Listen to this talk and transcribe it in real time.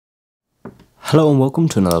Hello and welcome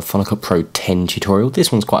to another Final Cut Pro 10 tutorial. This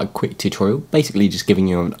one's quite a quick tutorial, basically just giving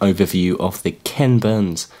you an overview of the Ken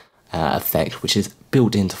Burns effect, which is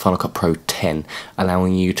built into Final Cut Pro 10,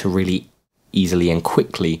 allowing you to really easily and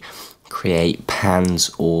quickly create pans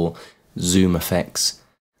or zoom effects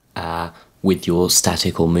with your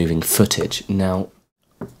static or moving footage. Now,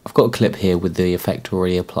 I've got a clip here with the effect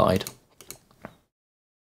already applied.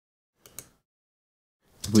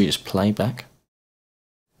 We just play back.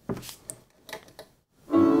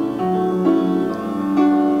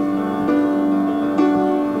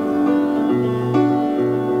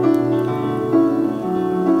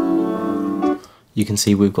 You can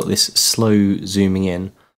see we've got this slow zooming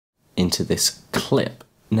in into this clip.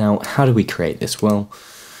 Now, how do we create this? Well,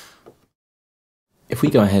 if we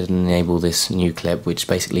go ahead and enable this new clip, which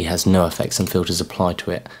basically has no effects and filters applied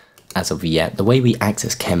to it as of yet, the way we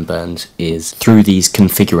access Ken Burns is through these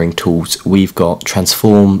configuring tools. We've got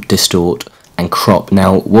transform, distort, and crop.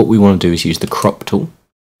 Now, what we want to do is use the crop tool.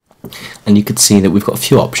 And you can see that we've got a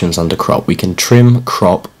few options under crop. We can trim,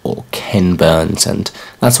 crop, or Ken Burns, and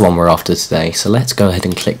that's the one we're after today. So let's go ahead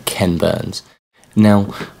and click Ken Burns. Now,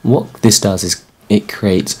 what this does is it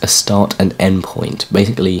creates a start and end point,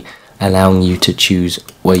 basically allowing you to choose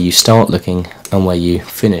where you start looking and where you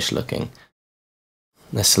finish looking.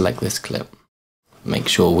 Let's select this clip. Make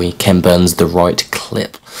sure we Ken Burns the right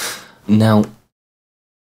clip. Now,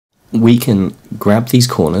 we can grab these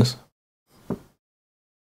corners,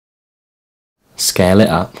 scale it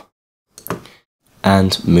up,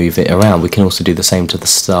 and move it around. We can also do the same to the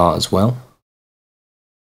star as well.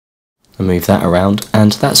 And move that around,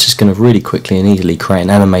 and that's just going to really quickly and easily create an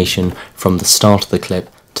animation from the start of the clip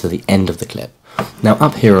to the end of the clip. Now,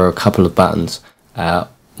 up here are a couple of buttons.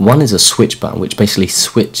 One is a switch button, which basically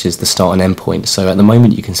switches the start and end point. So at the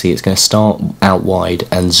moment you can see it's going to start out wide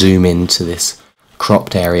and zoom into this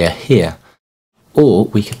cropped area here. Or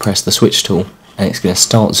we could press the switch tool and it's going to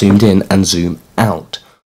start zoomed in and zoom out.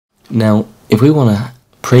 Now, if we want to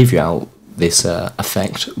preview out this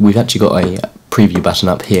effect, we've actually got a preview button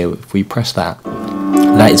up here. If we press that,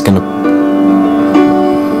 that's going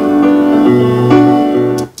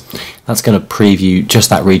to preview just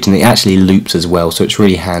that region. It actually loops as well, so it's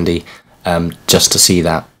really handy just to see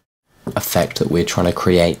that effect that we're trying to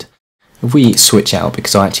create. If we switch out,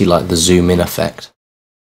 because I actually like the zoom in effect,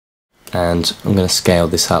 and I'm going to scale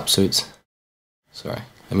this up so it's, sorry,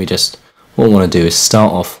 what I want to do is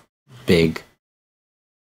start off big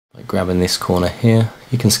by grabbing this corner here.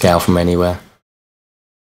 You can scale from anywhere.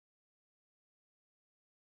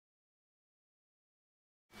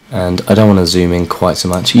 And I don't want to zoom in quite so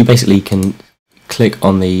much. You basically can click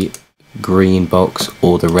on the green box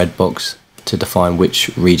or the red box to define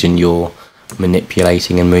which region you're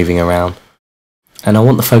manipulating and moving around. And I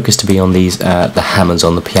want the focus to be on these the hammers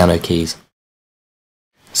on the piano keys.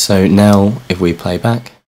 So now if we play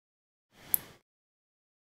back,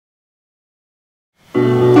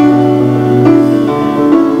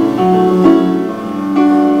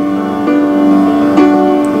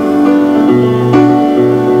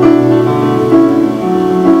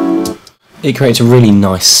 it creates a really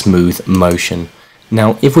nice smooth motion.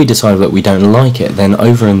 Now, if we decide that we don't like it, then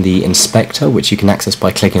over in the inspector, which you can access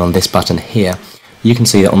by clicking on this button here, you can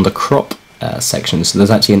see that on the crop section, so there's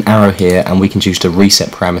actually an arrow here, and we can choose to reset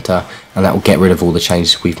parameter, and that will get rid of all the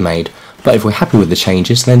changes we've made. But if we're happy with the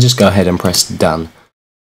changes, then just go ahead and press done.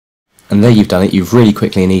 And there you've done it. You've really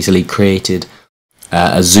quickly and easily created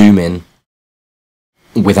a zoom in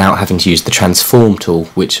without having to use the transform tool,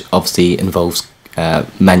 which obviously involves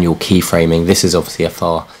manual keyframing. This is obviously a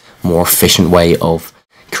far more efficient way of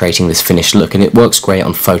creating this finished look, and it works great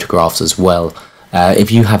on photographs as well.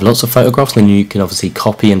 If you have lots of photographs, then you can obviously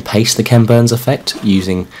copy and paste the Ken Burns effect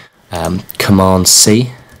using Command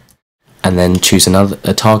C, and then choose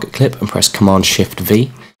a target clip and press Command Shift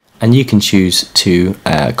V, and you can choose to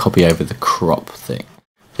copy over the crop thing,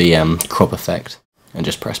 the crop effect, and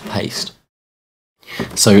just press paste.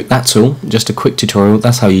 So that's all, just a quick tutorial.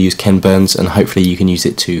 That's how you use Ken Burns, and hopefully you can use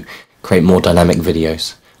it to create more dynamic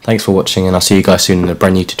videos. Thanks for watching, and I'll see you guys soon in a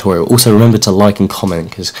brand new tutorial. Also remember to like and comment,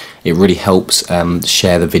 because it really helps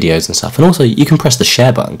share the videos and stuff. And also you can press the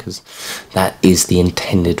share button, because that is the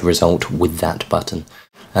intended result with that button.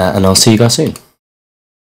 And I'll see you guys soon.